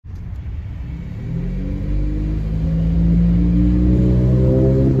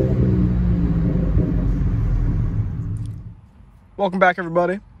Welcome back,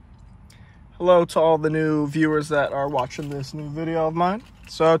 everybody. Hello to all the new viewers that are watching this new video of mine.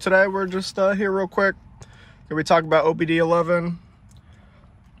 So today we're just here real quick. We talk about OBDeleven.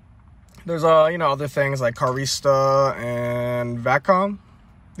 There's other things like Carista and Vacom.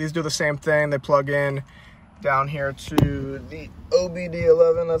 These do the same thing. They plug in down here to the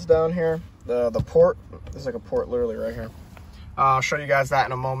OBDeleven that's down here. The port. There's like a port literally right here. I'll show you guys that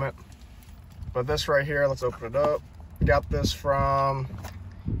in a moment. But this right here, let's open it up. Got this from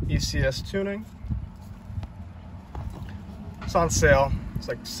ECS Tuning. It's on sale. It's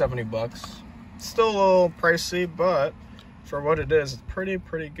like 70 bucks. Still a little pricey, but for what it is, it's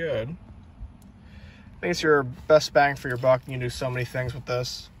pretty good. I think it's your best bang for your buck. You can do so many things with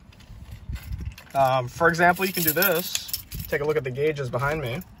this. For example, you can do this. Take a look at the gauges behind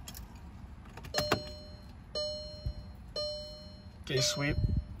me. Gauge sweep.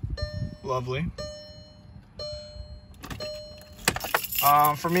 Lovely.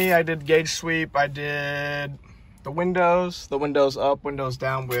 For me, I did gauge sweep. I did the windows up, windows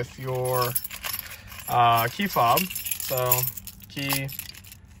down with your key fob. So key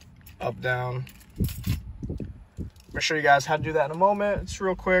up, down. I'm gonna show you guys how to do that in a moment. It's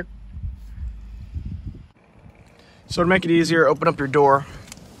real quick. So to make it easier, open up your door,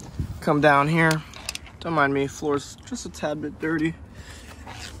 come down here. Don't mind me, floor's just a tad bit dirty.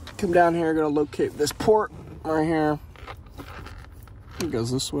 Come down here, gonna locate this port right here. It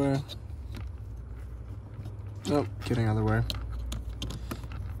goes this way. Nope, getting other way.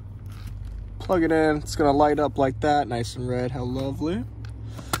 Plug it in, it's gonna light up like that, nice and red, how lovely.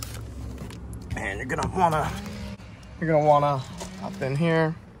 And you're gonna wanna hop in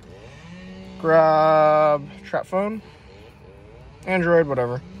here, grab trap phone, Android,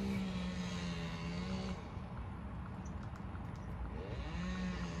 whatever.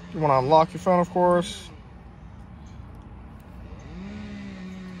 You wanna unlock your phone, of course.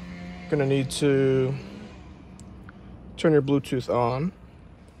 Gonna need to turn your Bluetooth on.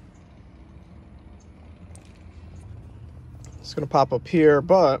 It's gonna pop up here,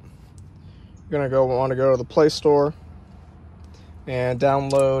 but you're gonna want to go to the Play Store and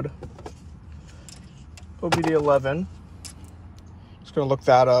download OBDeleven. Just gonna look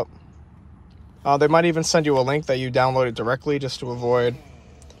that up. They might even send you a link that you download it directly just to avoid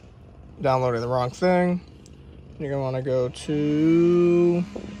downloading the wrong thing. You're gonna want to go to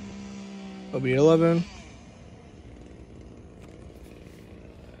OBDeleven.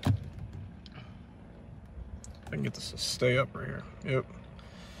 I can get this to stay up right here. Yep.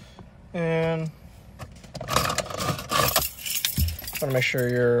 And want to make sure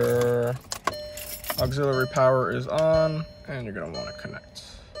your auxiliary power is on, and you're going to want to connect.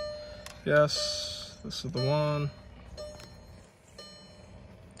 Yes, this is the one.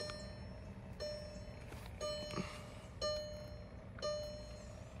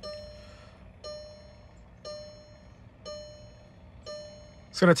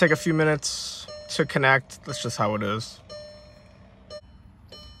 It's going to take a few minutes to connect. That's just how it is.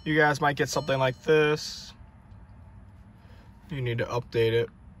 You guys might get something like this. You need to update it.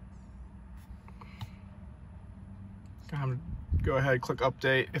 Go ahead, click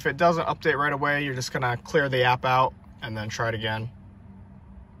update. If it doesn't update right away, you're just going to clear the app out and then try it again.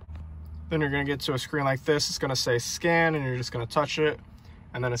 Then you're going to get to a screen like this. It's going to say scan, and you're just going to touch it,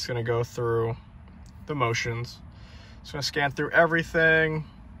 and then it's going to go through the motions. It's going to scan through everything,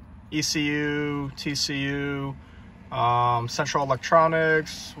 ECU, TCU, central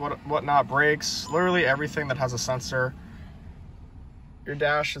electronics, whatnot, brakes, literally everything that has a sensor. Your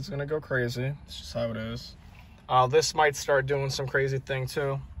dash is going to go crazy. It's just how it is. This might start doing some crazy thing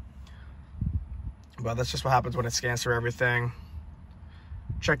too, but that's just what happens when it scans through everything.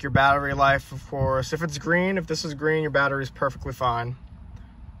 Check your battery life, of course. If it's green, if this is green, your battery is perfectly fine.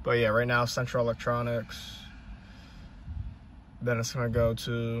 But yeah, right now, central electronics. Then it's going to go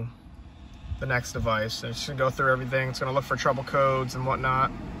to the next device. It's going to go through everything. It's going to look for trouble codes and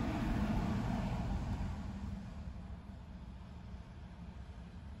whatnot.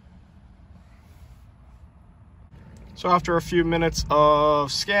 So after a few minutes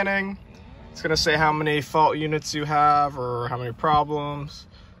of scanning, it's going to say how many fault units you have or how many problems.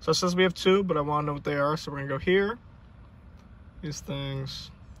 So it says we have 2, but I want to know what they are. So we're going to go here. These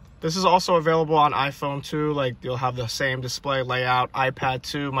things. This is also available on iPhone too. Like, you'll have the same display layout. iPad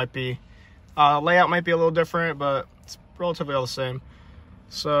 2 might be, layout might be a little different, but it's relatively all the same.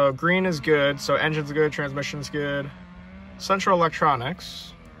 So green is good. So engine's good, transmission's good. Central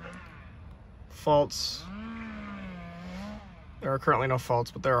electronics. Faults. There are currently no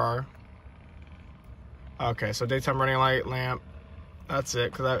faults, but there are. Okay, so daytime running light, lamp. That's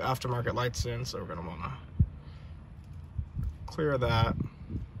it, because that aftermarket light's in, so we're gonna wanna clear that.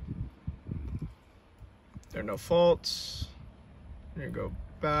 There are no faults. You're gonna go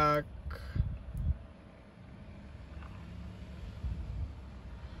back.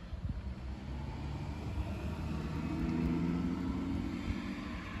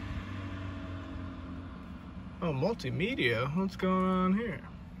 Oh, multimedia, what's going on here?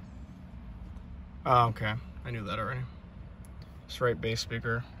 Oh, okay, I knew that already. It's right bass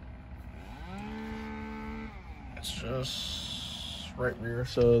speaker. It's just right rear.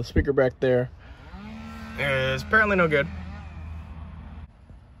 So the speaker back there is apparently no good.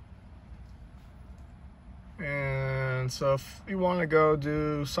 And so if you want to go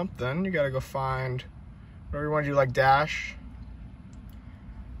do something, you got to go find whatever you want to do, like dash.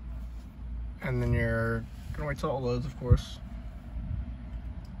 And then you're gonna wait till it loads, of course.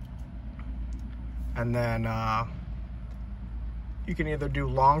 And then you can either do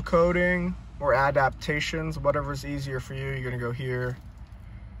long coding or adaptations, whatever's easier for you. You're gonna go here,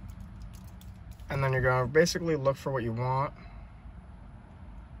 and then you're gonna basically look for what you want.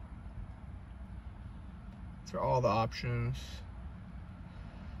 These are all the options.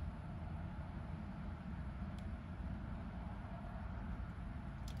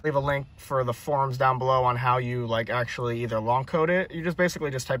 Leave a link for the forums down below on how you like actually either long code it. You just basically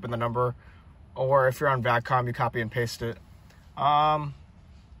just type in the number, or if you're on VADCOM, you copy and paste it. And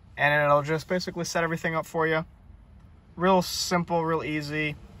it'll just basically set everything up for you. Real simple, real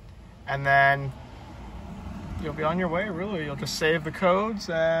easy. And then you'll be on your way, really. You'll just save the codes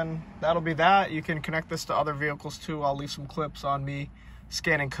and that'll be that. You can connect this to other vehicles too. I'll leave some clips on me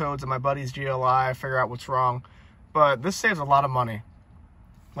scanning codes in my buddy's GLI, figure out what's wrong. But this saves a lot of money.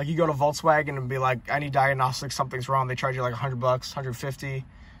 Like you go to Volkswagen and be like, I need diagnostics, something's wrong. They charge you like $100, 150,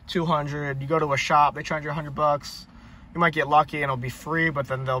 200. You go to a shop, they charge you $100. You might get lucky and it'll be free, but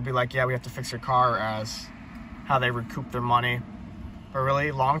then they'll be like, yeah, we have to fix your car, as how they recoup their money. But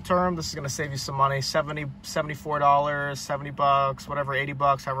really, long term, this is gonna save you some money. $70, $74, 70 bucks, whatever, 80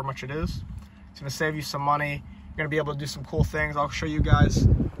 bucks, however much it is. It's gonna save you some money. You're gonna be able to do some cool things. I'll show you guys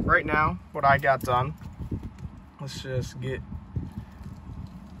right now what I got done. Let's just get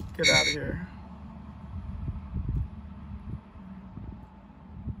out of here.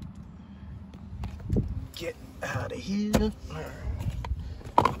 Get out of here. All right.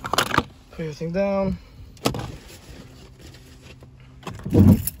 Put everything down.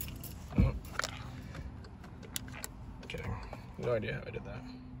 Kidding. No idea how I did that.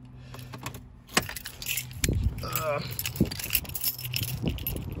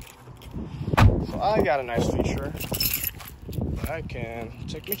 So I got a nice feature. I can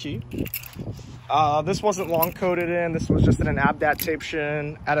take my key. This wasn't long coded in. This was just an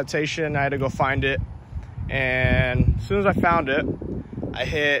adaptation. I had to go find it. And as soon as I found it, I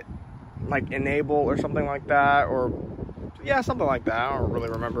hit like enable or something like that, or yeah, something like that. I don't really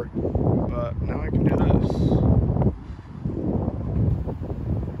remember. But now I can do this.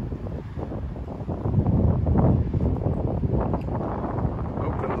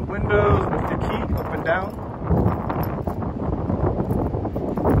 Open the windows with the key up and down.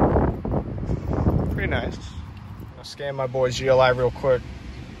 Pretty nice. I'll scan my boy's GLI real quick.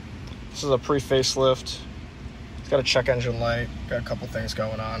 This is a pre-facelift. It's got a check engine light. Got a couple things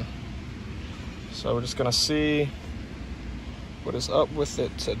going on. So we're just gonna see what is up with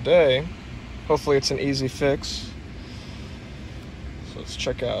it today. Hopefully it's an easy fix. So let's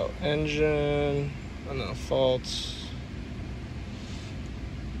check out engine and then faults.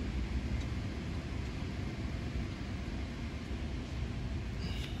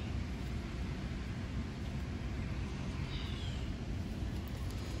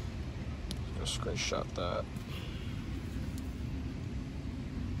 Screenshot that.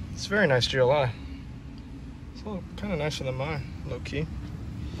 It's a very nice GLI. It's kind of nicer than mine, low key.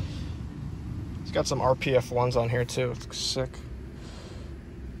 It's got some RPF ones on here too. It's sick.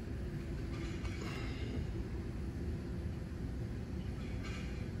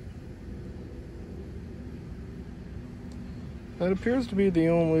 That appears to be the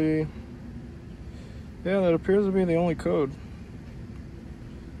only. Yeah, that appears to be the only code.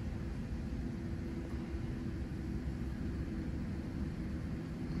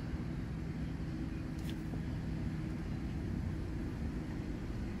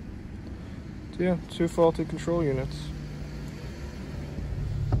 Yeah, 2 faulty control units.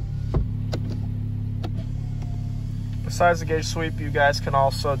 Besides the gauge sweep, you guys can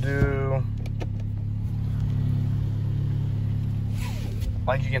also do,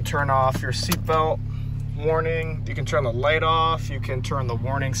 like, you can turn off your seatbelt warning, you can turn the light off, you can turn the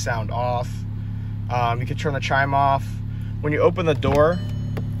warning sound off, you can turn the chime off. When you open the door,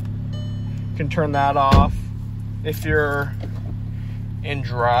 you can turn that off. If you're in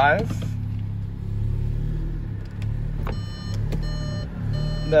drive.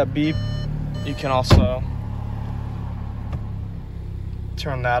 That beep, you can also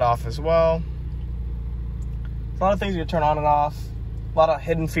turn that off as well. A lot of things you can turn on and off. A lot of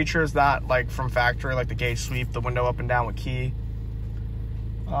hidden features that, like from factory, like the gauge sweep, the window up and down with key.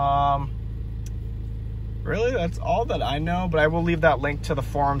 Really, that's all that I know, but I will leave that link to the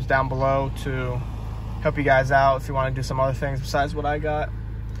forums down below to help you guys out if you want to do some other things besides what I got.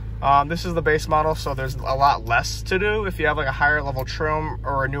 This is the base model, so there's a lot less to do. If you have like a higher level trim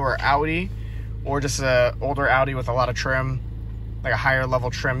or a newer Audi, or just an older Audi with a lot of trim, like a higher level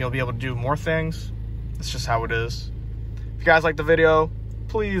trim, you'll be able to do more things. That's just how it is. If you guys like the video,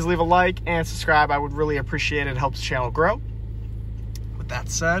 please leave a like and subscribe. I would really appreciate it. It helps the channel grow. With that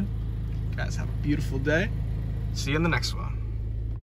said, you guys have a beautiful day. See you in the next one.